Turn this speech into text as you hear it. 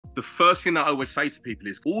the first thing that I always say to people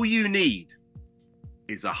is all you need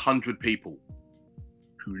is 100 people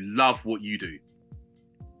who love what you do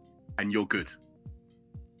and you're good.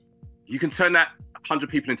 You can turn that 100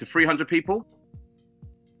 people into 300 people,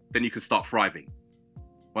 then you can start thriving.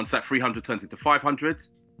 Once that 300 turns into 500,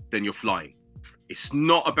 then you're flying. It's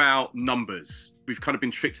not about numbers. We've kind of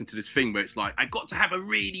been tricked into this thing where it's like, I got to have a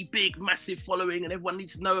really big, massive following and everyone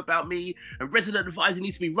needs to know about me and resident advisor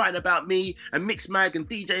needs to be writing about me and mix mag and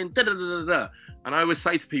DJ and da-da-da-da-da. And I always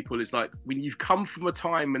say to people, it's like, when you've come from a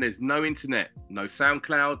time when there's no internet, no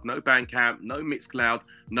SoundCloud, no Bandcamp, no Mixcloud,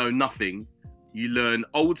 no nothing, you learn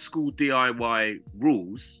old school DIY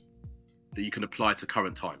rules that you can apply to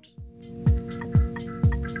current times.